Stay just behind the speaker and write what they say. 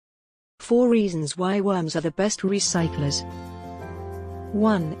4 reasons why worms are the best recyclers.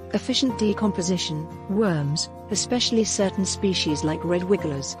 1. Efficient decomposition. Worms, especially certain species like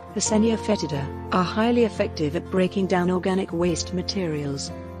redwigglers, Asenia fetida, are highly effective at breaking down organic waste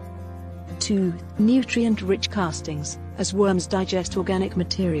materials. 2. Nutrient-rich castings. As worms digest organic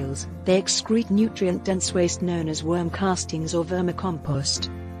materials, they excrete nutrient-dense waste known as worm castings or vermicompost.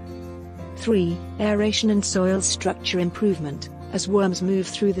 3. Aeration and soil structure improvement. As worms move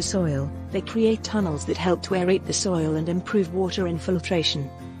through the soil, they create tunnels that help to aerate the soil and improve water infiltration.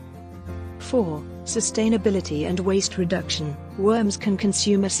 4. Sustainability and waste reduction. Worms can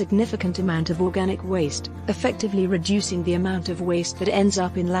consume a significant amount of organic waste, effectively reducing the amount of waste that ends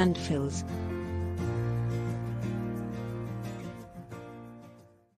up in landfills.